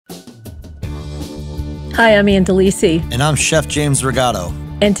Hi, I'm Ann Delisi. And I'm Chef James Rigato.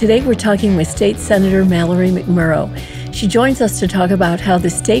 And today we're talking with State Senator Mallory McMorrow. She joins us to talk about how the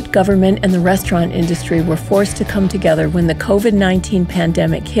state government and the restaurant industry were forced to come together when the COVID-19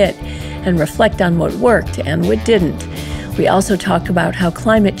 pandemic hit and reflect on what worked and what didn't. We also talk about how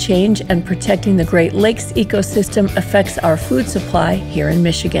climate change and protecting the Great Lakes ecosystem affects our food supply here in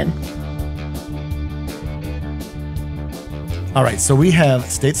Michigan. All right, so we have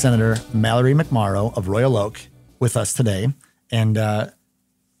State Senator Mallory McMorrow of Royal Oak with us today. And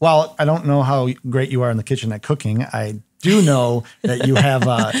while I don't know how great you are in the kitchen at cooking, I do know that you have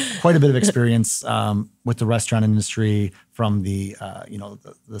quite a bit of experience with the restaurant industry from the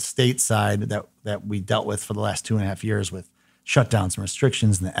state side that we dealt with for the last 2.5 years with shutdowns and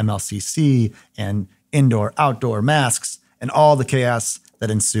restrictions and the MLCC and indoor, outdoor masks and all the chaos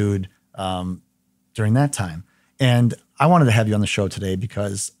that ensued during that time. And I wanted to have you on the show today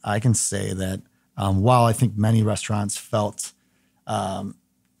because I can say that while I think many restaurants felt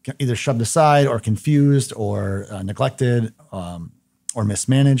either shoved aside or confused or neglected or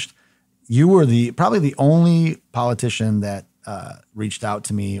mismanaged, you were probably the only politician that reached out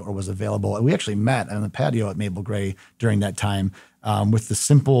to me or was available. And we actually met on the patio at Mabel Gray during that time with the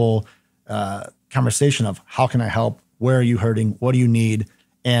simple conversation of how can I help? Where are you hurting? What do you need?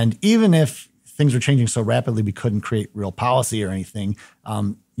 And even if things were changing so rapidly, we couldn't create real policy or anything.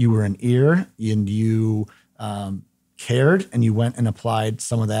 You were an ear and you cared, and you went and applied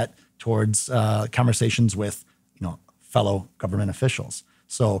some of that towards conversations with, fellow government officials.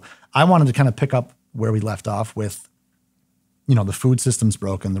 So I wanted to kind of pick up where we left off with, the food system's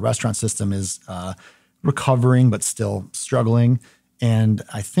broken. The restaurant system is recovering, but still struggling. And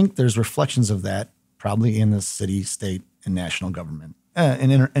I think there's reflections of that probably in the city, state, and national government.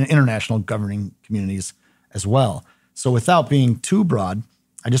 And international governing communities as well. So without being too broad,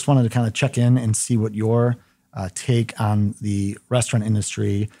 I just wanted to kind of check in and see what your take on the restaurant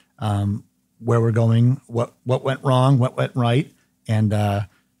industry, where we're going, what went wrong, what went right, and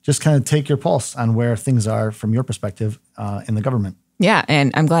just kind of take your pulse on where things are from your perspective in the government. Yeah,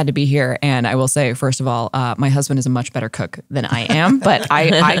 and I'm glad to be here. And I will say, first of all, my husband is a much better cook than I am, but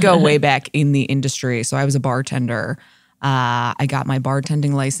I go way back in the industry. So I was a bartender. I got my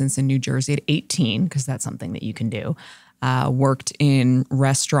bartending license in New Jersey at 18 because that's something that you can do. Worked in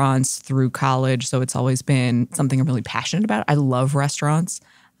restaurants through college, so it's always been something I'm really passionate about. I love restaurants.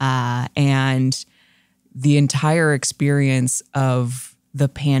 And the entire experience of the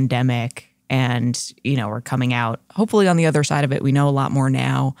pandemic and, we're coming out hopefully on the other side of it. We know a lot more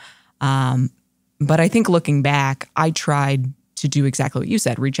now. But I think looking back, I tried to do exactly what you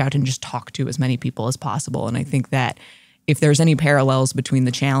said, reach out and just talk to as many people as possible. And I think that if there's any parallels between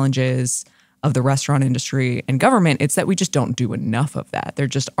the challenges of the restaurant industry and government, it's that we just don't do enough of that. There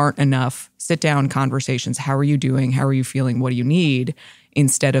just aren't enough sit-down conversations. How are you doing? How are you feeling? What do you need?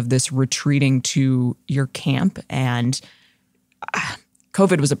 Instead of this retreating to your camp. And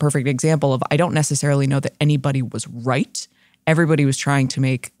COVID was a perfect example of, I don't necessarily know that anybody was right. Everybody was trying to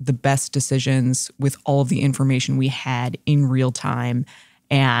make the best decisions with all of the information we had in real time.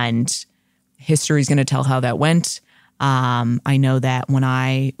 And history is going to tell how that went. I know that when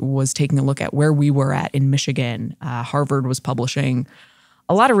I was taking a look at where we were at in Michigan, Harvard was publishing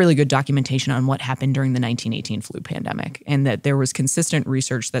a lot of really good documentation on what happened during the 1918 flu pandemic, and that there was consistent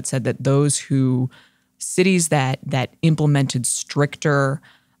research that said that cities that implemented stricter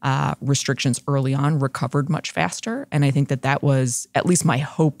restrictions early on recovered much faster. And I think that was at least my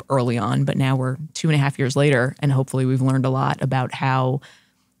hope early on, but now we're 2.5 years later, and hopefully we've learned a lot about how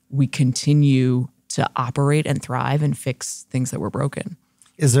we continue to operate and thrive and fix things that were broken.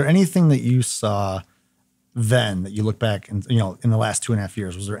 Is there anything that you saw then that you look back and, in the last 2.5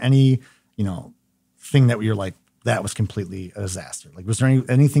 years, was there any, thing that you're like, that was completely a disaster? Like, was there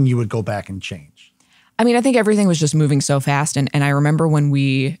anything you would go back and change? I mean, I think everything was just moving so fast. And I remember when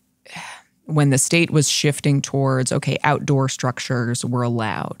the state was shifting towards, okay, outdoor structures were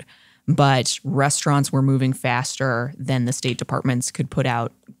allowed, but restaurants were moving faster than the state departments could put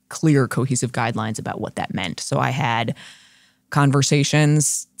out clear, cohesive guidelines about what that meant. So I had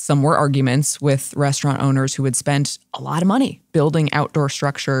conversations, some were arguments with restaurant owners who had spent a lot of money building outdoor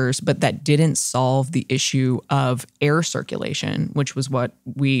structures, but that didn't solve the issue of air circulation, which was what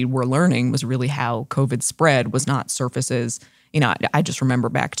we were learning was really how COVID spread, was not surfaces. I just remember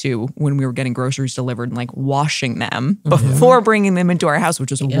back to when we were getting groceries delivered and like washing them before bringing them into our house,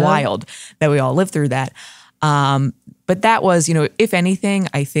 which was wild that we all lived through that. But that was, if anything,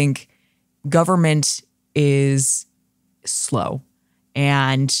 I think government is slow.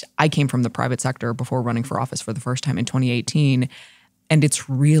 And I came from the private sector before running for office for the first time in 2018. And it's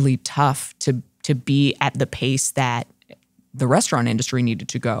really tough to to be at the pace that the restaurant industry needed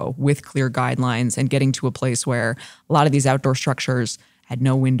to go, with clear guidelines and getting to a place where a lot of these outdoor structures had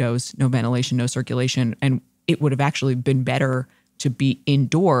no windows, no ventilation, no circulation. And it would have actually been better to be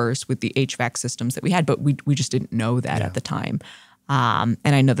indoors with the HVAC systems that we had, but we just didn't know that at the time. And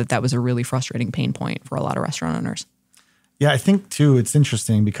I know that was a really frustrating pain point for a lot of restaurant owners. Yeah, I think too, it's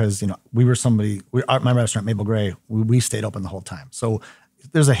interesting because, we were my restaurant, Maple Gray, we stayed open the whole time. So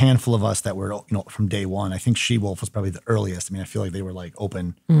there's a handful of us that were, from day one. I think She-Wolf was probably the earliest. I mean, I feel like they were like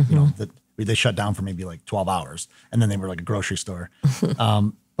open, they shut down for maybe like 12 hours and then they were like a grocery store.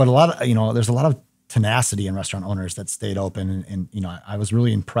 But a lot of, there's a lot of tenacity in restaurant owners that stayed open. And I was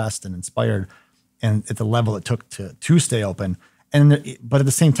really impressed and inspired and at the level it took to stay open. But at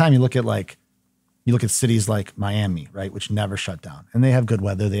the same time, you look at cities like Miami, right, which never shut down. And they have good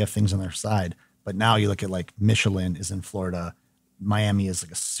weather. They have things on their side. But now you look at like Michelin is in Florida. Miami is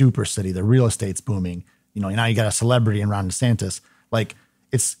like a super city. The real estate's booming. Now you got a celebrity in Ron DeSantis. Like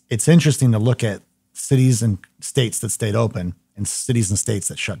it's interesting to look at cities and states that stayed open and cities and states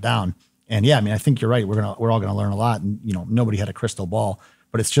that shut down. And yeah, I mean, I think you're right. We're all gonna learn a lot. And nobody had a crystal ball,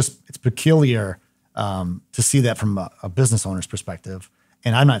 but it's peculiar to see that from a business owner's perspective.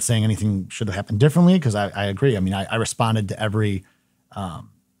 And I'm not saying anything should have happened differently because I agree. I mean, I responded to every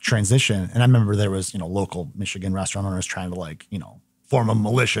transition. And I remember there was, local Michigan restaurant owners trying to form a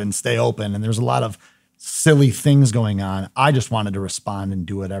militia and stay open. And there's a lot of silly things going on. I just wanted to respond and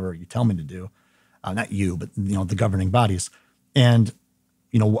do whatever you tell me to do. Not you, but, the governing bodies. And,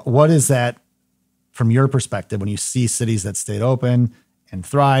 what is that from your perspective when you see cities that stayed open and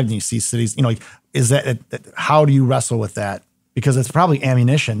thrived and you see cities, is that how do you wrestle with that? Because it's probably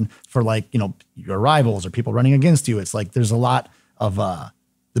ammunition for your rivals or people running against you. It's like there's a lot of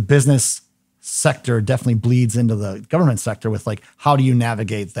the business sector definitely bleeds into the government sector with how do you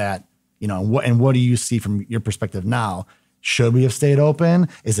navigate that, and what do you see from your perspective now? Should we have stayed open?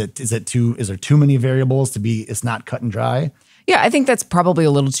 Is there too many variables it's not cut and dry? Yeah, I think that's probably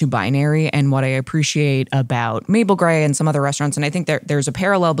a little too binary. And what I appreciate about Maple Gray and some other restaurants, and I think there's a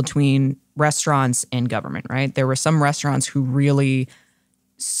parallel between restaurants and government, right? There were some restaurants who really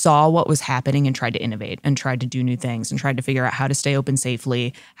saw what was happening and tried to innovate and tried to do new things and tried to figure out how to stay open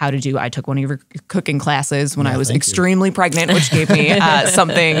safely, I took one of your cooking classes when I was extremely pregnant, which gave me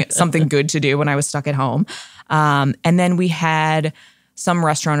something good to do when I was stuck at home. And then we had some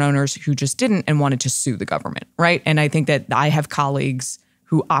restaurant owners who just didn't and wanted to sue the government, right? And I think that I have colleagues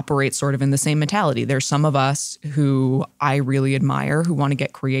who operate sort of in the same mentality. There's some of us who I really admire who want to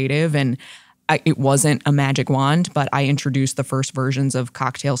get creative, and it wasn't a magic wand, but I introduced the first versions of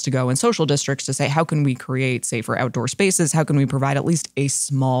cocktails to go in social districts to say, how can we create safer outdoor spaces? How can we provide at least a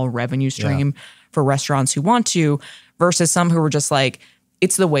small revenue stream for restaurants who want to, versus some who were just like,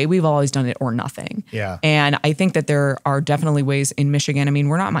 it's the way we've always done it or nothing. Yeah. And I think that there are definitely ways in Michigan. I mean,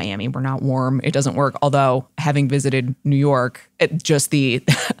 we're not Miami. We're not warm. It doesn't work. Although having visited New York, just the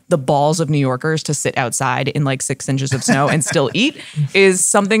balls of New Yorkers to sit outside in 6 inches of snow and still eat is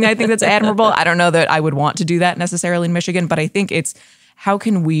something I think that's admirable. I don't know that I would want to do that necessarily in Michigan, but I think it's how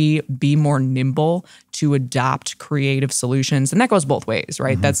can we be more nimble to adopt creative solutions? And that goes both ways,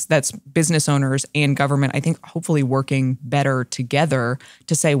 right? Mm-hmm. That's business owners and government, I think, hopefully working better together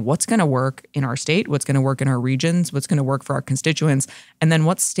to say what's going to work in our state, what's going to work in our regions, what's going to work for our constituents, and then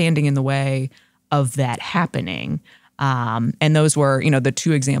what's standing in the way of that happening. And those were, the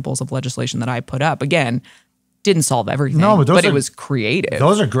two examples of legislation that I put up. Again, didn't solve everything, no, but it was creative.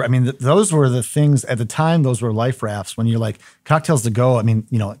 Those are great. I mean, those were the things at the time. Those were life rafts. When you're like cocktails to go. I mean,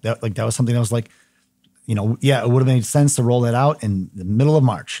 that was something that was it would have made sense to roll that out in the middle of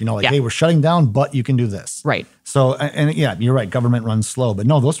March. Hey, we're shutting down, but you can do this. Right. So, and yeah, you're right. Government runs slow, but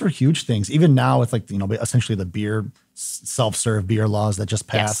no, those were huge things. Even now with essentially the beer self-serve beer laws that just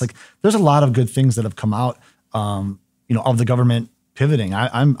passed. Yes. There's a lot of good things that have come out. Of the government pivoting.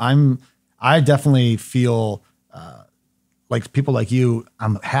 I definitely feel. Like people like you,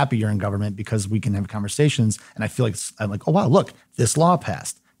 I'm happy you're in government because we can have conversations. And I feel I'm like, oh, wow, look, this law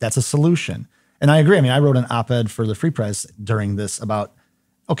passed. That's a solution. And I agree. I mean, I wrote an op-ed for the Free Press during this about,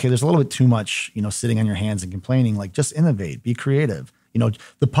 okay, there's a little bit too much, sitting on your hands and complaining, just innovate, be creative.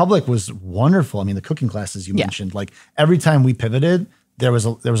 The public was wonderful. I mean, the cooking classes you mentioned, every time we pivoted, there was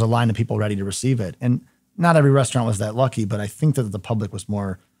a line of people ready to receive it. And not every restaurant was that lucky, but I think that the public was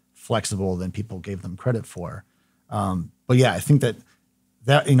more flexible than people gave them credit for. But yeah, I think that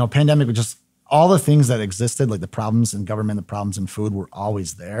pandemic was just all the things that existed, like the problems in government, the problems in food were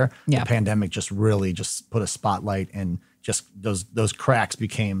always there. Yeah. The pandemic just really just put a spotlight and just those cracks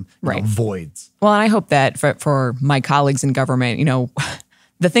became voids. Well, and I hope that for my colleagues in government,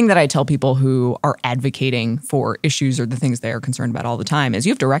 the thing that I tell people who are advocating for issues or the things they are concerned about all the time is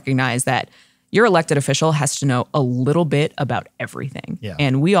you have to recognize that your elected official has to know a little bit about everything. Yeah.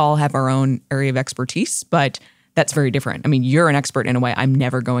 And we all have our own area of expertise, but that's very different. I mean, you're an expert in a way I'm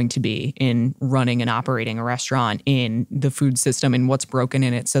never going to be in running and operating a restaurant, in the food system and what's broken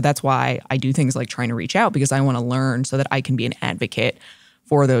in it. So that's why I do things like trying to reach out, because I want to learn so that I can be an advocate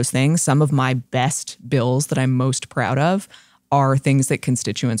for those things. Some of my best bills that I'm most proud of are things that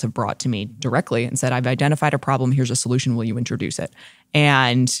constituents have brought to me directly and said, I've identified a problem, here's a solution, will you introduce it?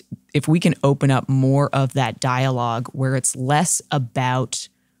 And if we can open up more of that dialogue where it's less about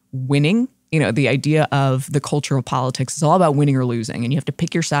winning, the idea of the culture of politics is all about winning or losing, and you have to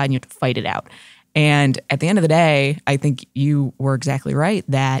pick your side and you have to fight it out. And at the end of the day, I think you were exactly right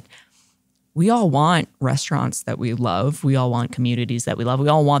that we all want restaurants that we love. We all want communities that we love. We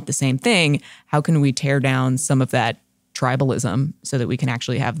all want the same thing. How can we tear down some of that tribalism so that we can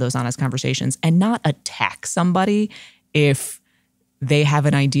actually have those honest conversations and not attack somebody if they have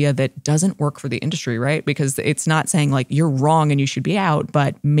an idea that doesn't work for the industry, right? Because it's not saying like you're wrong and you should be out,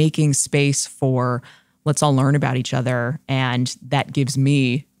 but making space for let's all learn about each other. And that gives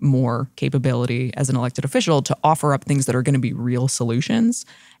me more capability as an elected official to offer up things that are going to be real solutions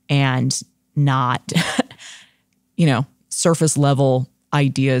and not, surface level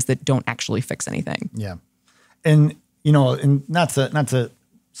ideas that don't actually fix anything. Yeah. And not to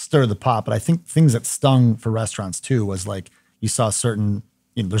stir the pot, but I think things that stung for restaurants too was like you saw certain,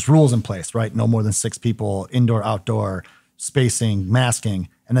 there's rules in place, right? No more than 6 people, indoor, outdoor, spacing, masking.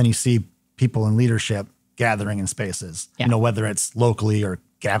 And then you see people in leadership gathering in spaces, whether it's locally or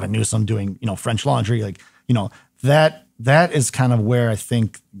Gavin Newsom doing, French laundry, that is kind of where I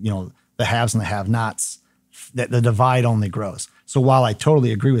think, the haves and the have-nots, that the divide only grows. So while I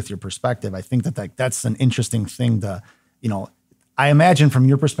totally agree with your perspective, I think that's an interesting thing to, I imagine from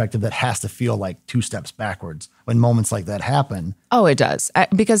your perspective that has to feel like 2 steps backwards when moments like that happen. Oh, it does.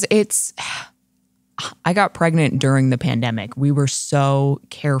 Because I got pregnant during the pandemic. We were so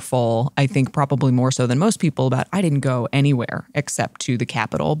careful, I think probably more so than most people, about I didn't go anywhere except to the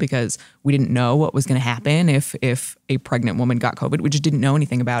Capitol because we didn't know what was going to happen if a pregnant woman got COVID. We just didn't know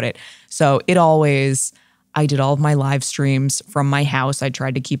anything about it. So I did all of my live streams from my house. I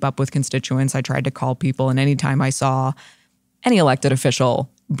tried to keep up with constituents. I tried to call people. And anytime I saw any elected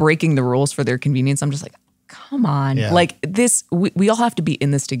official breaking the rules for their convenience, I'm just like, come on. Yeah. Like this, we all have to be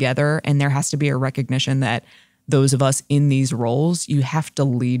in this together. And there has to be a recognition that those of us in these roles, you have to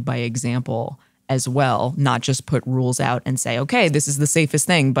lead by example as well, not just put rules out and say, okay, this is the safest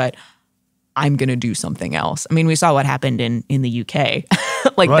thing, but I'm going to do something else. I mean, we saw what happened in the UK.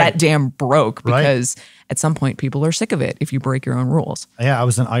 That dam broke because at some point people are sick of it if you break your own rules. Yeah, I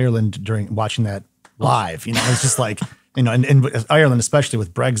was in Ireland during watching that live. It's just like, in Ireland, especially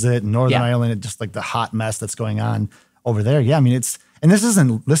with Brexit and Northern Ireland, it's just like the hot mess that's going on over there. Yeah, I mean, this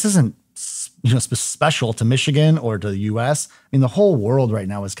isn't special to Michigan or to the U.S. I mean, the whole world right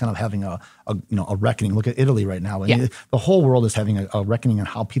now is kind of having a reckoning. Look at Italy right now. The whole world is having a reckoning on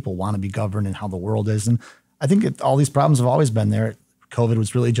how people want to be governed and how the world is. And I think all these problems have always been there. COVID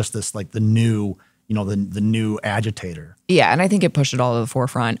was really just this like the new agitator. Yeah, and I think it pushed it all to the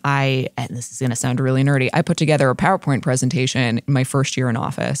forefront. And this is going to sound really nerdy, I put together a PowerPoint presentation in my first year in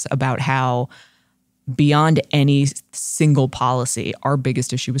office about how beyond any single policy, our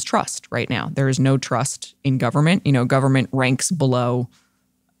biggest issue is trust right now. There is no trust in government. Government ranks below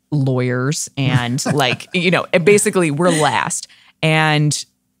lawyers and basically we're last. And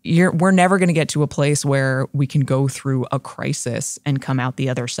we're never going to get to a place where we can go through a crisis and come out the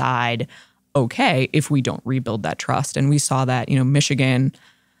other side okay if we don't rebuild that trust. And we saw that, Michigan,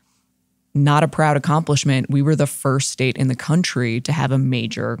 not a proud accomplishment. We were the first state in the country to have a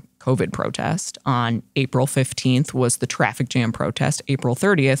major COVID protest. On April 15th was the traffic jam protest. April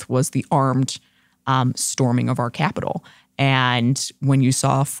 30th was the armed storming of our Capitol. And when you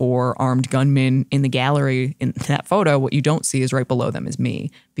saw 4 armed gunmen in the gallery in that photo, what you don't see is right below them is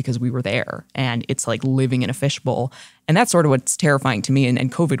me, because we were there. And it's like living in a fishbowl. And that's sort of what's terrifying to me.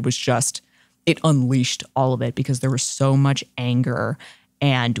 And COVID was just, it unleashed all of it because there was so much anger.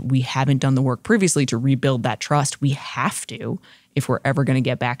 And we haven't done the work previously to rebuild that trust. We have to if we're ever going to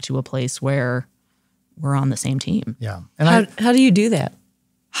get back to a place where we're on the same team. Yeah. And how do you do that?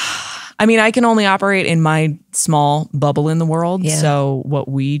 I mean, I can only operate in my small bubble in the world. Yeah. So what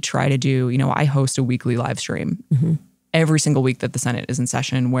we try to do, I host a weekly live stream every single week that the Senate is in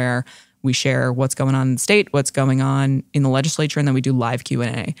session, where we share what's going on in the state, what's going on in the legislature, and then we do live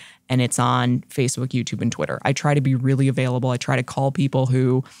Q&A. And it's on Facebook, YouTube, and Twitter. I try to be really available. I try to call people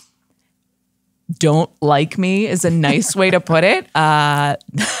who don't like me is a nice way to put it.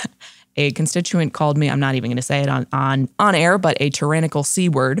 A constituent called me, I'm not even going to say it on air, but a tyrannical C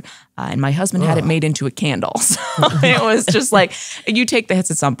word. And my husband had it made into a candle. So it was just like, you take the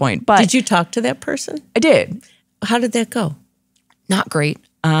hits at some point. But did you talk to that person? I did. How did that go? Not great.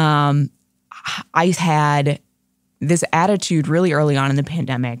 I had this attitude really early on in the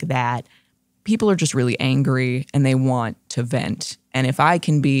pandemic that people are just really angry and they want to vent. And if I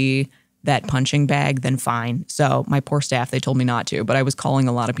can be that punching bag, then fine. So my poor staff, they told me not to, but I was calling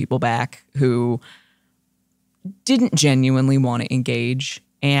a lot of people back who didn't genuinely want to engage.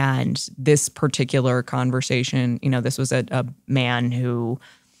 And this particular conversation, this was a man who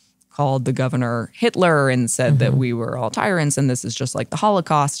called the governor Hitler and said that we were all tyrants and this is just like the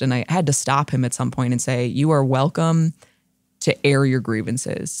Holocaust. And I had to stop him at some point and say, you are welcome to air your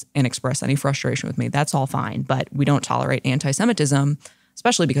grievances and express any frustration with me. That's all fine. But we don't tolerate anti-Semitism,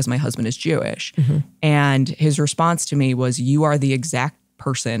 especially because my husband is Jewish. And his response to me was, you are the exact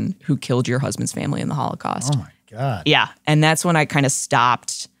person who killed your husband's family in the Holocaust. Oh my God. Yeah. And that's when I kind of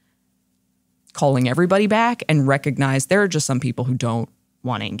stopped calling everybody back and recognized there are just some people who don't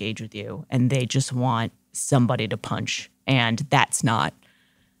want to engage with you and they just want somebody to punch. And it's not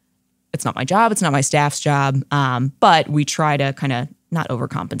my job. It's not my staff's job. But we try to kind of not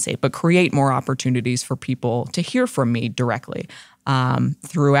overcompensate, but create more opportunities for people to hear from me directly.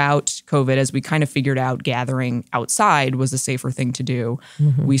 Throughout COVID, as we kind of figured out gathering outside was a safer thing to do,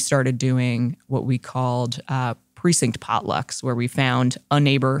 we started doing what we called precinct potlucks, where we found a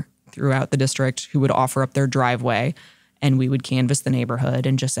neighbor throughout the district who would offer up their driveway and we would canvass the neighborhood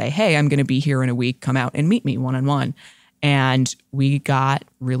and just say, hey, I'm going to be here in a week. Come out and meet me one-on-one. And we got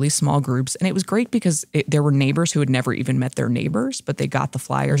really small groups. And it was great because there were neighbors who had never even met their neighbors, but they got the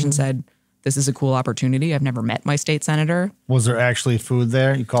flyers and said, this is a cool opportunity. I've never met my state senator. Was there actually food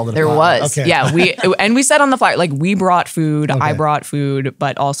there? You called it a There potluck. was. Okay. Yeah. We said on the flyer, like we brought food, I brought food,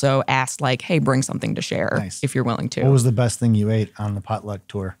 but also asked like, hey, bring something to share if you're willing to. What was the best thing you ate on the potluck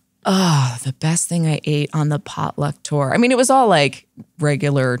tour? Oh, the best thing I ate on the potluck tour. I mean, it was all like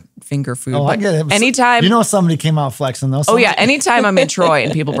regular finger food. Oh, I get it. Anytime. Somebody came out flexing those. Oh, yeah. Anytime I'm in Troy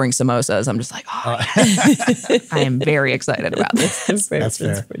and people bring samosas, I'm just like, I am very excited about this. That's fair. That's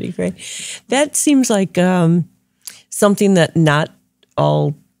pretty great. That seems like something that not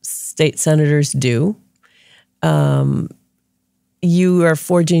all state senators do. You are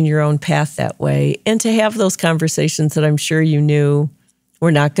forging your own path that way. And to have those conversations that I'm sure you knew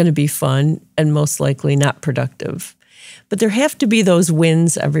were not going to be fun and most likely not productive. But there have to be those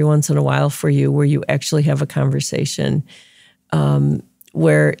wins every once in a while for you where you actually have a conversation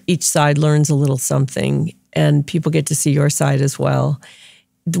where each side learns a little something and people get to see your side as well.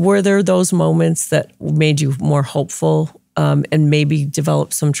 Were there those moments that made you more hopeful and maybe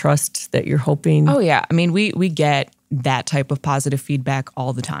develop some trust that you're hoping? Oh, yeah. I mean, we get that type of positive feedback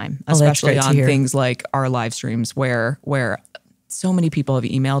all the time, especially on things like our live streams where so many people have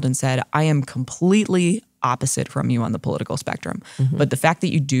emailed and said, I am completely opposite from you on the political spectrum. But the fact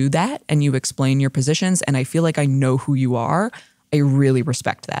that you do that and you explain your positions and I feel like I know who you are, I really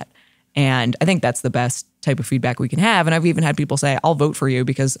respect that. And I think that's the best type of feedback we can have. And I've even had people say, I'll vote for you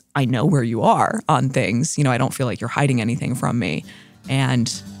because I know where you are on things. I don't feel like you're hiding anything from me. And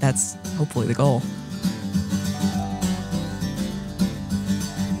that's hopefully the goal.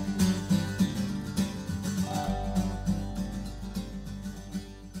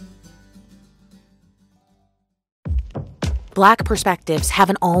 Black perspectives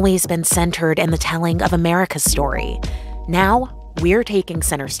haven't always been centered in the telling of America's story. Now, we're taking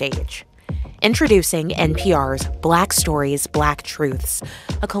center stage. Introducing NPR's Black Stories, Black Truths,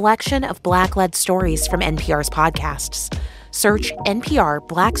 a collection of Black-led stories from NPR's podcasts. Search NPR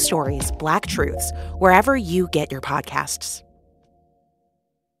Black Stories, Black Truths wherever you get your podcasts.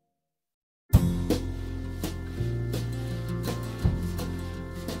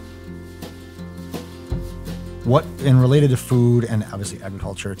 Related to food and obviously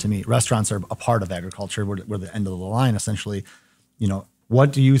agriculture, to me, restaurants are a part of agriculture. We're the end of the line, essentially.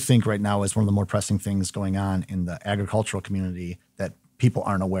 What do you think right now is one of the more pressing things going on in the agricultural community that people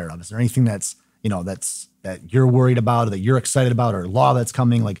aren't aware of? Is there anything that you're worried about or that you're excited about, or law that's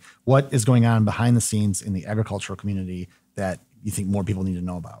coming? Like, what is going on behind the scenes in the agricultural community that you think more people need to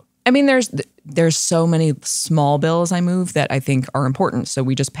know about? I mean, there's so many small bills I move that I think are important. So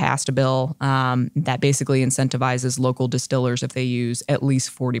we just passed a bill that basically incentivizes local distillers if they use at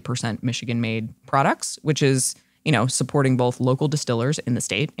least 40% Michigan-made products, which is, supporting both local distillers in the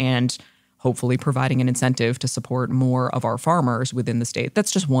state and hopefully providing an incentive to support more of our farmers within the state.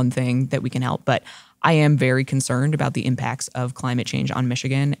 That's just one thing that we can help. But I am very concerned about the impacts of climate change on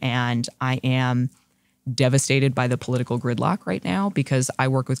Michigan, and I am devastated by the political gridlock right now because I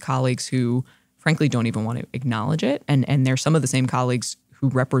work with colleagues who frankly don't even want to acknowledge it. And they're some of the same colleagues who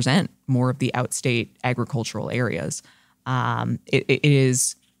represent more of the outstate agricultural areas. That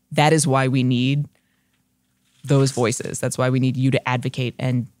is why we need those voices. That's why we need you to advocate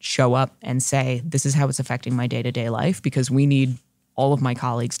and show up and say, this is how it's affecting my day-to-day life, because we need all of my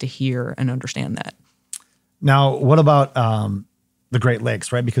colleagues to hear and understand that. Now, what about the Great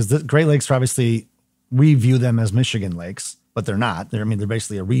Lakes, right? Because the Great Lakes are obviously, we view them as Michigan lakes, but they're not. They're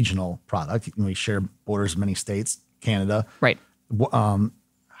basically a regional product. We share borders with many states, Canada. Right.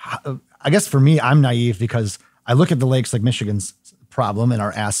 I guess for me, I'm naive because I look at the lakes like Michigan's problem and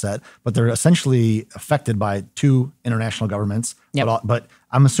our asset, but they're essentially affected by two international governments. Yep. But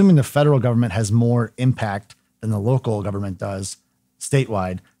I'm assuming the federal government has more impact than the local government does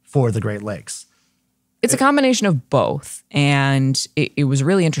statewide for the Great Lakes. It's a combination of both. And it was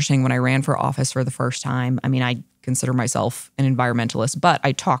really interesting when I ran for office for the first time. I mean, I consider myself an environmentalist, but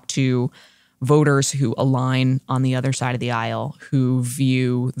I talked to voters who align on the other side of the aisle who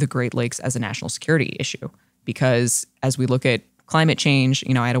view the Great Lakes as a national security issue. Because as we look at climate change,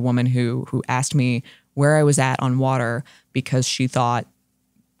 I had a woman who asked me where I was at on water because she thought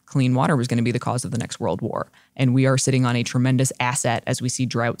clean water was going to be the cause of the next world war. And we are sitting on a tremendous asset as we see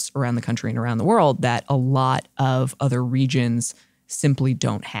droughts around the country and around the world that a lot of other regions simply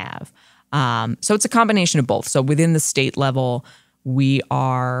don't have. So it's a combination of both. So within the state level, we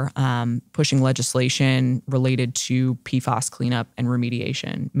are pushing legislation related to PFAS cleanup and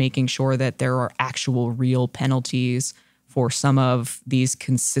remediation, making sure that there are actual real penalties for some of these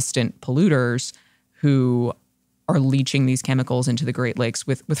consistent polluters who are leaching these chemicals into the Great Lakes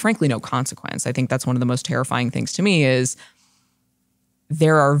with frankly no consequence. I think that's one of the most terrifying things to me is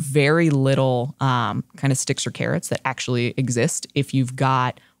there are very little kind of sticks or carrots that actually exist if you've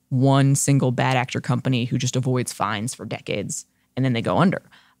got one single bad actor company who just avoids fines for decades and then they go under.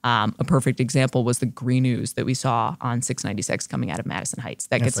 A perfect example was the green ooze that we saw on 696 coming out of Madison Heights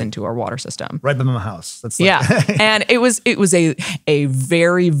that gets into our water system. Right by my house. That's and it was a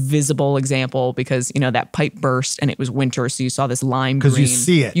very visible example because, that pipe burst and it was winter. So you saw this lime green. Because you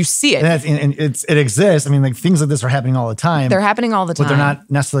see it. You see it. And it exists. Things like this are happening all the time. They're happening all the time. But they're not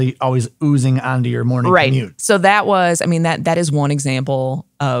necessarily always oozing onto your morning commute. So that was, that is one example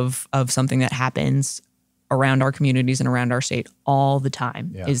of something that happens around our communities and around our state all the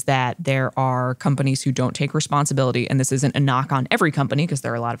time, is that there are companies who don't take responsibility. And this isn't a knock on every company because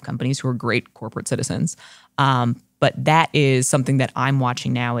there are a lot of companies who are great corporate citizens. But that is something that I'm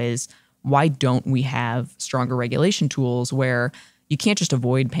watching now is why don't we have stronger regulation tools where you can't just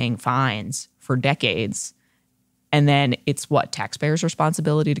avoid paying fines for decades and then it's taxpayers'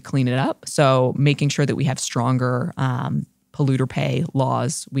 responsibility to clean it up. So making sure that we have stronger polluter pay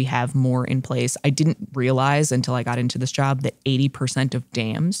laws, we have more in place. I didn't realize until I got into this job that 80% of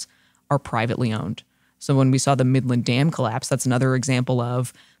dams are privately owned. So when we saw the Midland Dam collapse, that's another example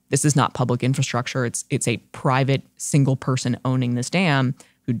of this is not public infrastructure. It's a private single person owning this dam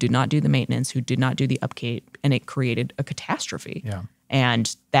who did not do the maintenance, who did not do the upkeep, and it created a catastrophe. Yeah.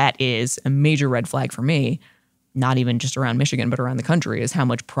 And that is a major red flag for me. Not even just around Michigan, but around the country, is how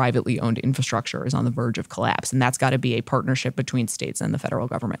much privately owned infrastructure is on the verge of collapse. And that's got to be a partnership between states and the federal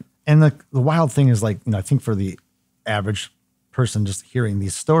government. And the wild thing is I think for the average person just hearing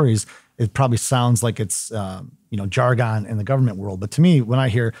these stories, it probably sounds like it's, jargon in the government world. But to me, when I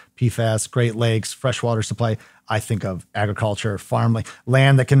hear PFAS, Great Lakes, freshwater supply, I think of agriculture, farm,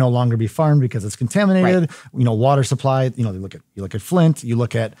 land that can no longer be farmed because it's contaminated, water supply, you look at Flint, you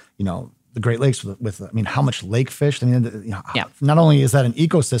look at, the Great Lakes with how much lake fish. Not only is that an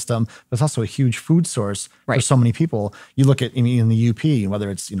ecosystem, but it's also a huge food source for so many people. You look at in the UP, whether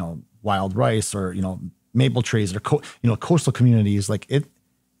it's wild rice or maple trees or coastal communities.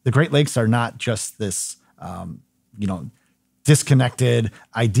 The Great Lakes are not just this disconnected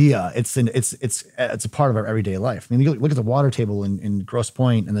idea. It's a part of our everyday life. You look at the water table in Grosse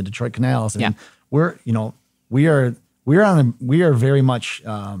Pointe and the Detroit canals. We are very much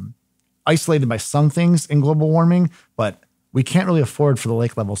isolated by some things in global warming, but we can't really afford for the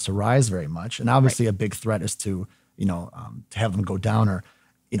lake levels to rise very much. And obviously a big threat is to have them go down or,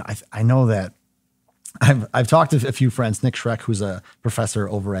 I know that I've talked to a few friends, Nick Schreck, who's a professor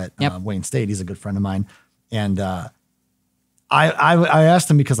over at Wayne State. He's a good friend of mine. And I asked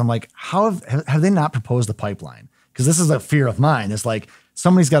him because I'm like, how have they not proposed a pipeline? Because this is a fear of mine. It's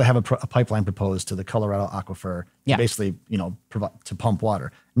somebody's got to have a pipeline proposed to the Colorado aquifer, Yeah. basically, to pump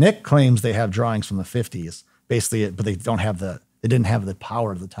water. Nick claims they have drawings from the 50s, basically, but they didn't have the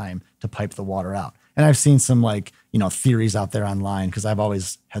power at the time to pipe the water out. And I've seen some theories out there online, because I've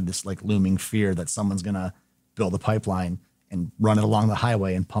always had this looming fear that someone's going to build a pipeline and run it along the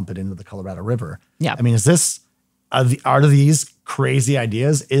highway and pump it into the Colorado River. Yeah. I mean, are these crazy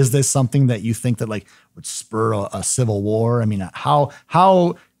ideas? Is this something that you think that would spur a civil war? I mean, how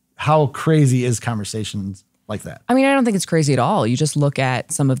crazy is conversations like that? I mean, I don't think it's crazy at all. You just look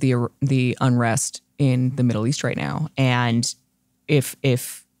at some of the unrest in the Middle East right now, and if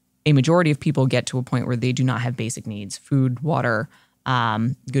a majority of people get to a point where they do not have basic needs, food, water,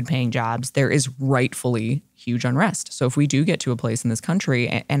 good paying jobs, there is rightfully huge unrest. So if we do get to a place in this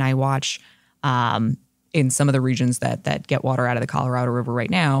country, and I watch in some of the regions that get water out of the Colorado River right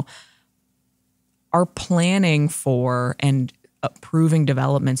now, are planning for and approving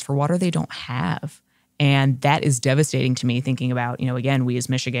developments for water they don't have. And that is devastating to me, thinking about, again, we as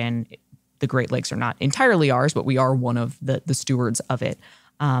Michigan, the Great Lakes are not entirely ours, but we are one of the stewards of it.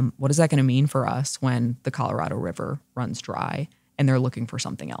 What is that going to mean for us when the Colorado River runs dry and they're looking for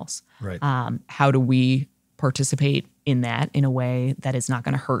something else? Right. How do we participate in that in a way that is not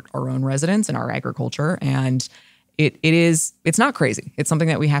going to hurt our own residents and our agriculture? And it's not crazy. It's something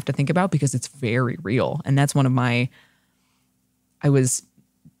that we have to think about because it's very real. And that's I was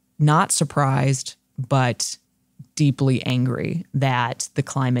not surprised, but deeply angry that the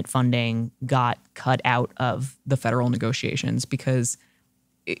climate funding got cut out of the federal negotiations, because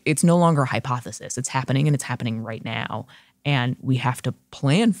it's no longer a hypothesis. It's happening, and it's happening right now. And we have to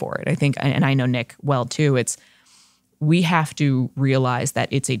plan for it. I think, and I know Nick well too, we have to realize that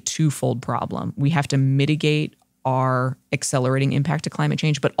it's a twofold problem. We have to mitigate our accelerating impact to climate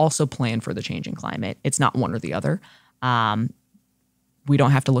change, but also plan for the changing climate. It's not one or the other. We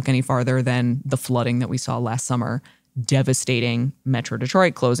don't have to look any farther than the flooding that we saw last summer, devastating Metro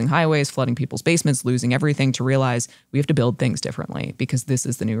Detroit, closing highways, flooding people's basements, losing everything, to realize we have to build things differently because this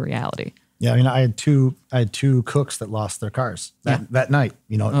is the new reality. Yeah, I mean, I had two cooks that lost their cars that night.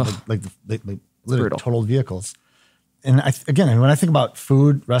 They literally totaled vehicles. And when I think about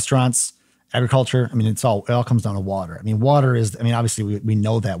food, restaurants, agriculture, I mean, it all comes down to water. I mean, water is, obviously we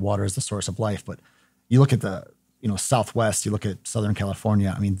know that water is the source of life, but you look at the, Southwest, you look at Southern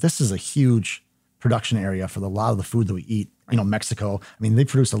California. I mean, this is a huge production area for a lot of the food that we eat. Right. Mexico, I mean, they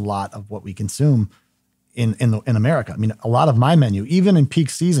produce a lot of what we consume in America. I mean, a lot of my menu, even in peak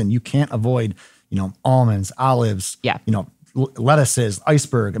season, you can't avoid, almonds, olives, lettuces,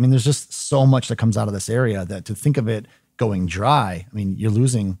 iceberg. I mean, there's just so much that comes out of this area that to think of it going dry, I mean, you're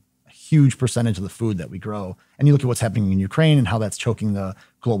losing a huge percentage of the food that we grow. And you look at what's happening in Ukraine and how that's choking the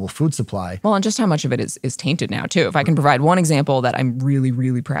global food supply. Well, and just how much of it is tainted now too. If I can provide one example that I'm really,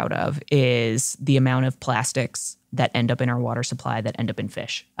 really proud of, is the amount of plastics that end up in our water supply that end up in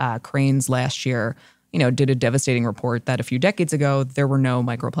fish. Cranes last year, did a devastating report that a few decades ago, there were no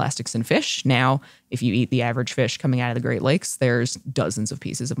microplastics in fish. Now, if you eat the average fish coming out of the Great Lakes, there's dozens of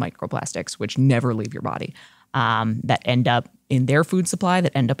pieces of microplastics, which never leave your body, that end up in their food supply,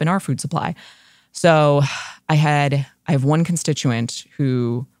 that end up in our food supply. So I have one constituent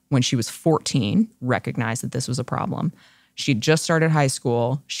who, when she was 14, recognized that this was a problem. She'd just started high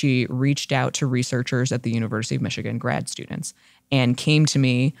school. She reached out to researchers at the University of Michigan, grad students, and came to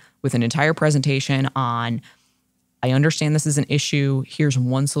me with an entire presentation on, I understand this is an issue. Here's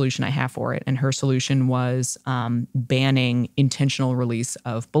one solution I have for it. And her solution was banning intentional release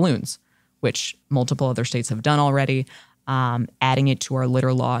of balloons, which multiple other states have done already, adding it to our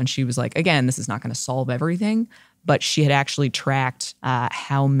litter law. And she was like, again, this is not going to solve everything, but she had actually tracked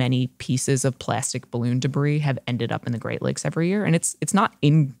how many pieces of plastic balloon debris have ended up in the Great Lakes every year. And it's not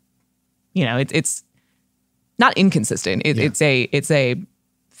it's not inconsistent. It's a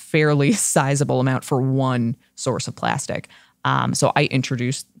fairly sizable amount for one source of plastic. So I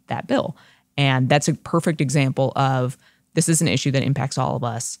introduced that bill. And that's a perfect example of, this is an issue that impacts all of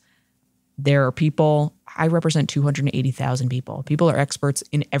us. There are people, I represent 280,000 people. People are experts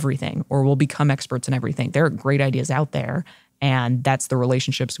in everything, or will become experts in everything. There are great ideas out there, and that's the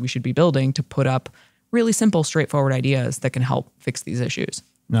relationships we should be building to put up really simple, straightforward ideas that can help fix these issues.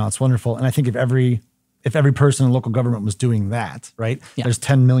 No, it's wonderful. And I think if every person in local government was doing that, right? Yeah. There's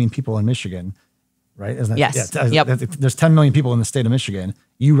 10 million people in Michigan, right? Isn't that, yes. Yeah, yep. There's 10 million people in the state of Michigan.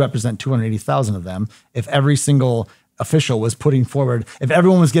 You represent 280,000 of them. If every single official was putting forward, if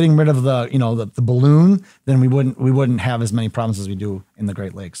everyone was getting rid of the balloon, then we wouldn't have as many problems as we do in the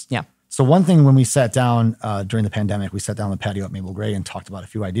Great Lakes. Yeah. So one thing, when we sat down during the pandemic, we sat down on the patio at Maple Gray and talked about a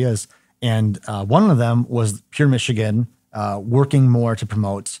few ideas. And one of them was Pure Michigan working more to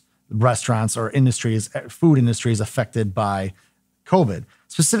promote restaurants or food industries affected by COVID,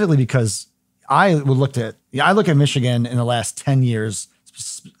 specifically because I look at Michigan in the last 10 years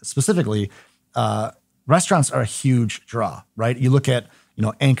specifically. Restaurants are a huge draw, right? You look at,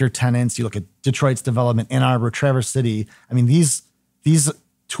 anchor tenants, you look at Detroit's development, Ann Arbor, Traverse City. I mean, these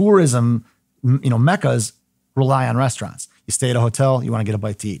tourism, meccas rely on restaurants. You stay at a hotel, you want to get a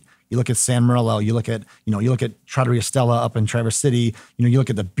bite to eat. You look at San Murillo, you look at Trattoria Stella up in Traverse City, you look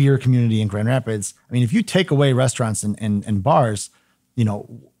at the beer community in Grand Rapids. I mean, if you take away restaurants and bars,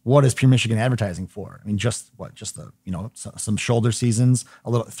 what is Pure Michigan advertising for? I mean, just some shoulder seasons,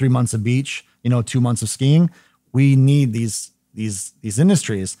 3 months of beach, 2 months of skiing. We need these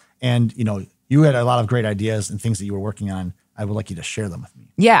industries. And, you had a lot of great ideas and things that you were working on. I would like you to share them with me.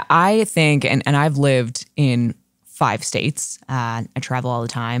 Yeah, I think, and I've lived in 5 states. I travel all the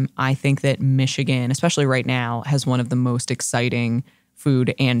time. I think that Michigan, especially right now, has one of the most exciting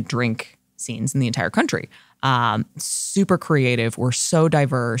food and drink scenes in the entire country. Super creative. We're so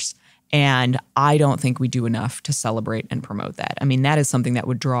diverse. And I don't think we do enough to celebrate and promote that. I mean, that is something that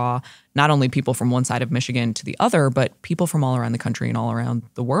would draw not only people from one side of Michigan to the other, but people from all around the country and all around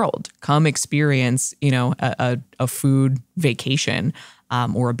the world. Come experience, a food vacation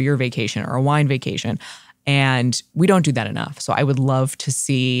or a beer vacation or a wine vacation. And we don't do that enough. So I would love to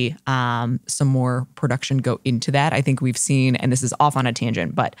see some more production go into that. I think we've seen, and this is off on a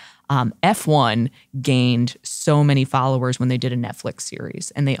tangent, but F1 gained so many followers when they did a Netflix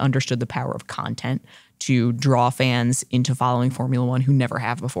series, and they understood the power of content to draw fans into following Formula One who never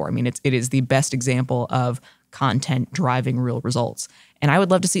have before. I mean, it is the best example of content driving real results. And I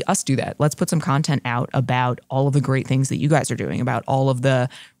would love to see us do that. Let's put some content out about all of the great things that you guys are doing, about all of the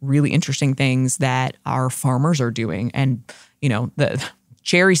really interesting things that our farmers are doing, and, the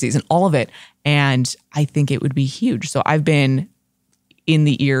cherry season, all of it. And I think it would be huge. So I've been in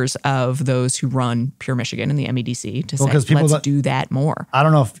the ears of those who run Pure Michigan and the MEDC to say, let's do that more. I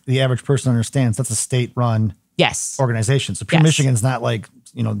don't know if the average person understands that's a state-run organization. So Pure Michigan's not like,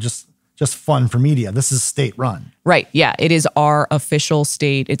 just fun for media. This is state run. Right. Yeah. It is our official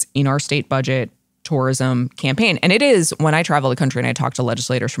state. It's in our state budget tourism campaign. And it is, when I travel the country and I talk to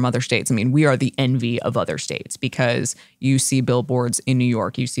legislators from other states, I mean, we are the envy of other states, because you see billboards in New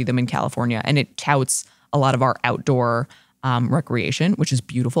York, you see them in California, and it touts a lot of our outdoor recreation, which is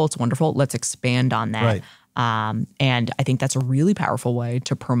beautiful. It's wonderful. Let's expand on that. Right. And I think that's a really powerful way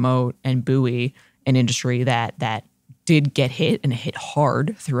to promote and buoy an industry that did get hit, and hit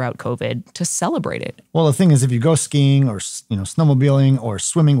hard throughout COVID, to celebrate it. Well, the thing is, if you go skiing or snowmobiling or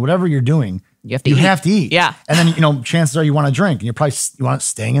swimming, whatever you're doing, you have to eat. Yeah. And then, chances are you want to drink, and you want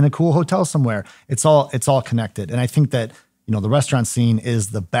staying in a cool hotel somewhere. It's all connected. And I think that, the restaurant scene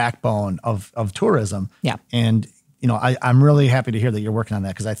is the backbone of tourism. Yeah. And, I'm really happy to hear that you're working on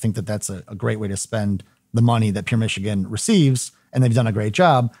that, because I think that that's a great way to spend the money that Pure Michigan receives, and they've done a great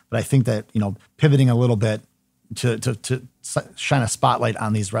job. But I think that, pivoting a little bit to shine a spotlight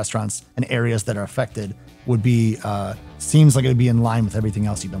on these restaurants and areas that are affected would be, seems like it would be in line with everything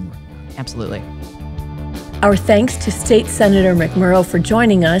else you've been working on. Absolutely. Our thanks to State Senator McMorrow for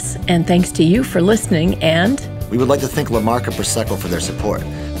joining us, and thanks to you for listening. And we would like to thank La Marca Prosecco for their support.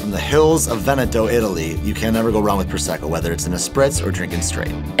 From the hills of Veneto, Italy, you can never go wrong with Prosecco, whether it's in a spritz or drinking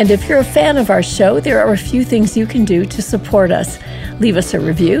straight. And if you're a fan of our show, there are a few things you can do to support us. Leave us a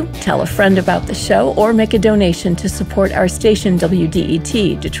review, tell a friend about the show, or make a donation to support our station,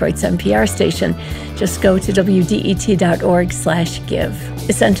 WDET, Detroit's NPR station. Just go to wdet.org/give.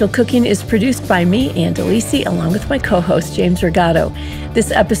 Essential Cooking is produced by me, Ann Delisi, along with my co-host, James Rigato.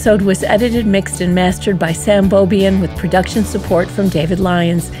 This episode was edited, mixed, and mastered by Sam Bobian, with production support from David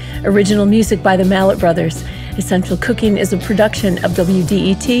Lyons. Original music by the Mallet Brothers. Essential Cooking is a production of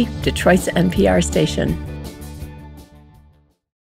WDET, Detroit's NPR station.